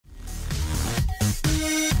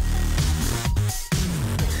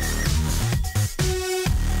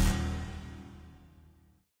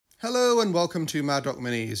Hello and welcome to Mad Doc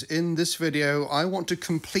Minis. In this video I want to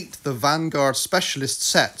complete the Vanguard specialist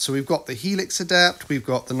set. So we've got the Helix Adept, we've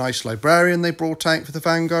got the nice librarian they brought out for the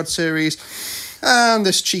Vanguard series, and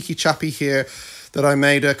this cheeky chappy here that I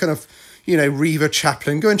made a kind of, Reaver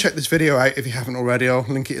Chaplain. Go and check this video out if you haven't already. I'll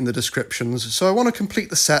link it in the descriptions. So I want to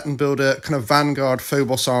complete the set and build a kind of Vanguard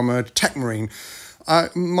Phobos armoured Techmarine.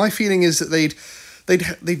 My feeling is that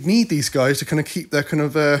they'd need these guys to kind of keep their kind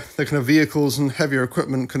of vehicles and heavier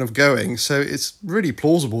equipment kind of going. So it's really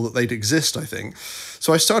plausible that they'd exist, I think.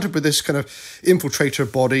 So I started with this kind of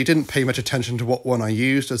infiltrator body, didn't pay much attention to what one I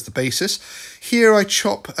used as the basis. Here I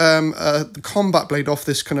chop the combat blade off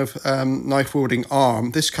this kind of knife-wielding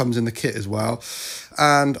arm. This comes in the kit as well.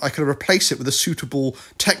 And I can replace it with a suitable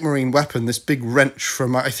Techmarine weapon, this big wrench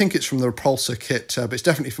from, I think it's from the repulsor kit, but it's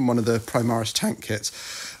definitely from one of the Primaris tank kits.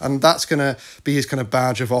 And that's going to be his kind of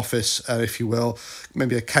badge of office, if you will.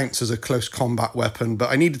 Maybe it counts as a close combat weapon, but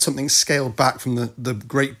I needed something scaled back from the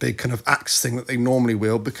great big kind of axe thing that they normally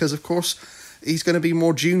wield, because of course he's going to be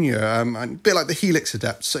more junior, a bit like the Helix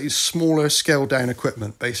Adept, so he's smaller, scaled down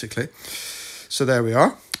equipment, basically. So there we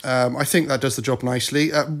are. I think that does the job nicely.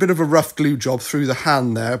 A bit of a rough glue job through the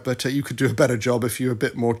hand there, but you could do a better job if you're a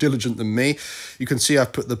bit more diligent than me. You can see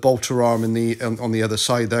I've put the bolter arm in on the other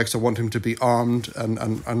side there because I want him to be armed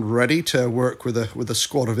and ready to work with a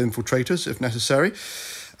squad of infiltrators if necessary.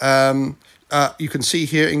 You can see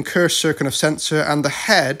here incursor kind of sensor, and the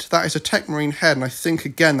head, that is a Techmarine head, and I think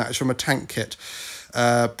again that is from a tank kit.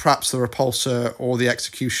 Perhaps the repulsor or the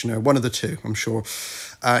executioner, one of the two, I'm sure.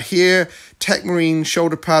 Here, Techmarine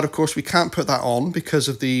shoulder pad, of course, we can't put that on because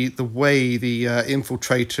of the way the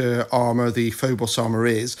infiltrator armor, the Phobos armor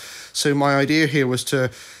is. So my idea here was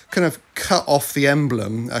to kind of cut off the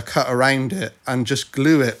emblem, cut around it, and just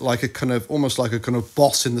glue it like a kind of, almost like a kind of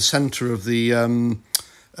boss in the center of the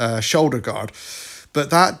shoulder guard. But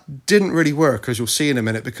that didn't really work, as you'll see in a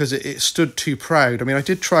minute, because it stood too proud. I mean, I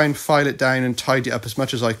did try and file it down and tidy it up as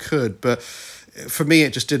much as I could, but for me,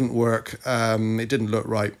 it just didn't work. It didn't look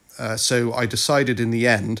right. So I decided in the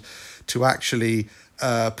end to actually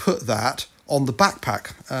put that on the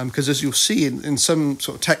backpack. Because as you'll see in some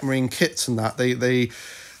sort of Techmarine kits and that, they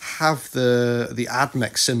have the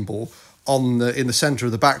ADMEC symbol in the center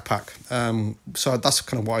of the backpack. So that's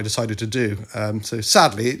kind of what I decided to do. So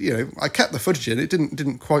sadly, I kept the footage in. It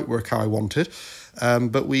didn't quite work how I wanted.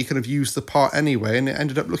 But we kind of used the part anyway, and it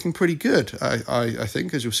ended up looking pretty good, I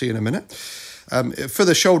think, as you'll see in a minute. For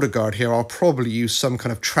the shoulder guard here, I'll probably use some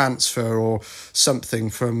kind of transfer or something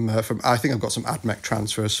from I think I've got some ADMEC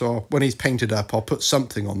transfer, so when he's painted up, I'll put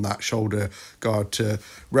something on that shoulder guard to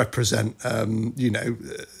represent,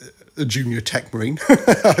 a junior Techmarine.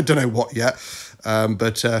 I don't know what yet,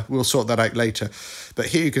 but we'll sort that out later. But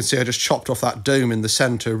here you can see I just chopped off that dome in the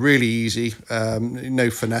center, really easy, no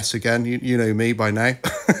finesse again. You know me by now,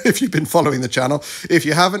 if you've been following the channel. If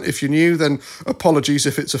you haven't, if you're new, then apologies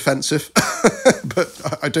if it's offensive,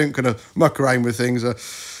 but I don't kind of muck around with things.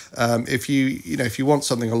 If you want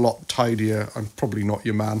something a lot tidier, I'm probably not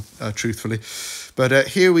your man, truthfully. But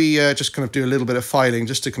here we just kind of do a little bit of filing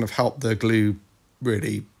just to kind of help the glue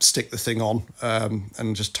really stick the thing on,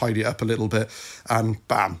 and just tidy it up a little bit, and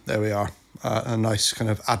bam, there we are. A nice kind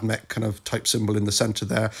of ADMEC kind of type symbol in the center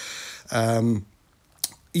there.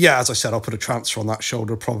 Yeah, as I said, I'll put a transfer on that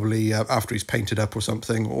shoulder probably after he's painted up or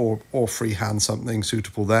something, or freehand something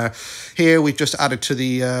suitable there. Here we've just added to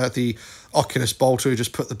the Oculus bolter. We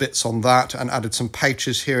just put the bits on that and added some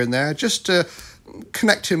pouches here and there just to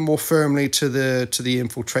connect him more firmly to the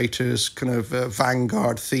infiltrator's kind of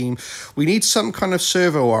Vanguard theme. We need some kind of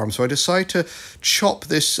servo arm, so I decided to chop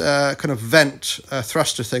this kind of vent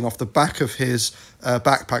thruster thing off the back of his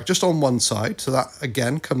backpack, just on one side, so that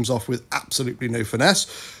again comes off with absolutely no finesse.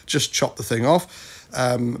 Just chop the thing off.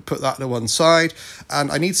 Put that to one side,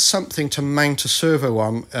 and I need something to mount a servo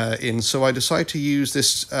arm in, so I decided to use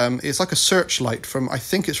this, it's like a searchlight from, I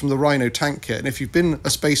think it's from the Rhino tank kit, and if you've been a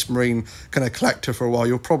Space Marine kind of collector for a while,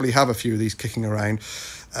 you'll probably have a few of these kicking around.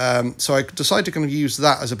 So I decided to kind of use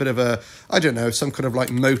that as a bit of a, I don't know, some kind of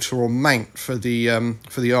like motor or mount for the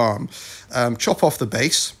arm. Chop off the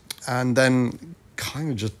base, and then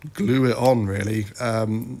kind of just glue it on, really.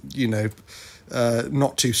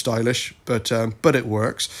 Not too stylish, but it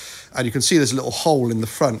works. And you can see there's a little hole in the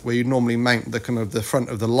front where you normally mount the kind of the front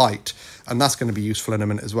of the light, and that's going to be useful in a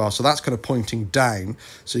minute as well. So that's kind of pointing down,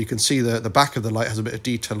 so you can see the back of the light has a bit of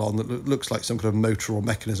detail on that looks like some kind of motor or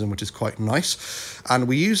mechanism, which is quite nice. And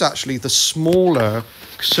we use actually the smaller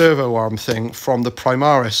servo arm thing from the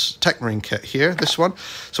Primaris Techmarine kit here, this one.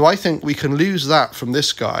 So I think we can lose that from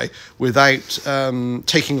this guy without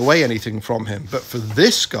taking away anything from him. But for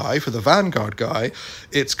this guy, for the Vanguard guy,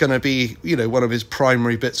 it's going to be, you know, one of his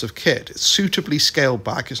primary bits of kit. It's suitably scaled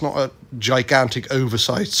back. It's not a gigantic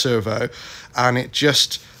oversized servo, and it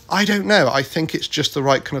just, I don't know, I think it's just the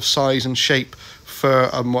right kind of size and shape for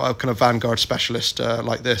a kind of Vanguard specialist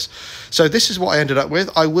like this. So this is what I ended up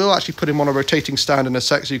with. I will actually put him on a rotating stand in a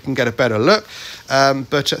sec so you can get a better look.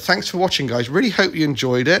 But thanks for watching, guys. Really hope you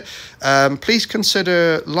enjoyed it. Please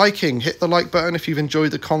consider liking, hit the like button if you've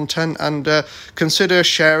enjoyed the content, and consider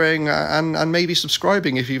sharing and maybe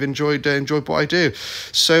subscribing if you've enjoyed what I do.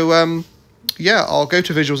 So yeah, I'll go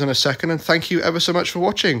to visuals in a second, and thank you ever so much for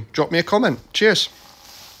watching. Drop me a comment. Cheers.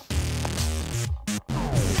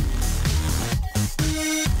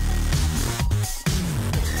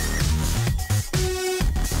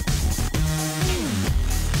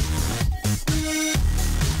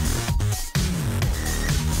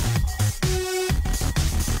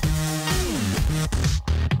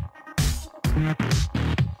 Primaris.